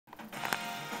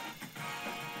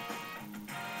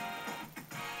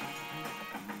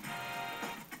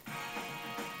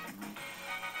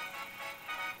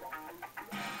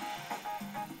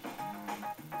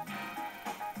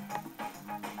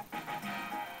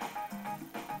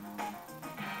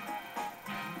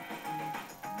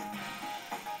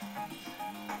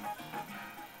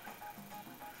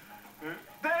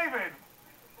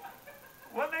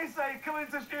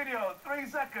into studio, 3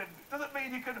 seconds. Doesn't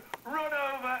mean you can run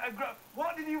over and grab...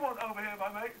 What did you want over here,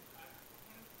 my mate?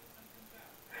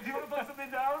 Do you want to put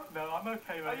something down? No, I'm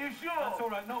okay, mate. Are you sure? That's all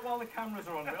right, not while the cameras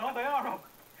are on me. Oh, they are on.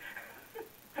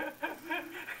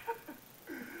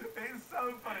 It's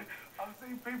so funny. I've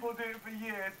seen people do it for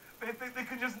years. They think they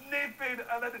can just nip in,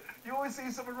 and then you always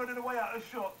see someone running away out of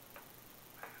shot.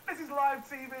 This is live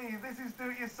TV. This is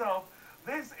do-it-yourself.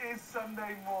 This is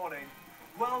Sunday morning.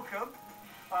 Welcome.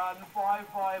 And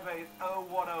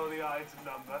 558010, the item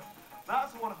number.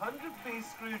 That's a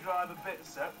 100-piece screwdriver bit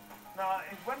set. Now,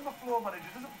 when the floor manager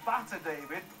doesn't batter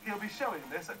David, he'll be showing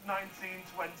this at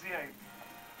 1928.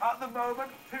 At the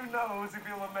moment, who knows if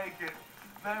he'll make it?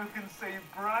 Now we can see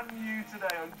brand new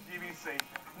today on QVC,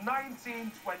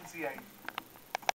 1928.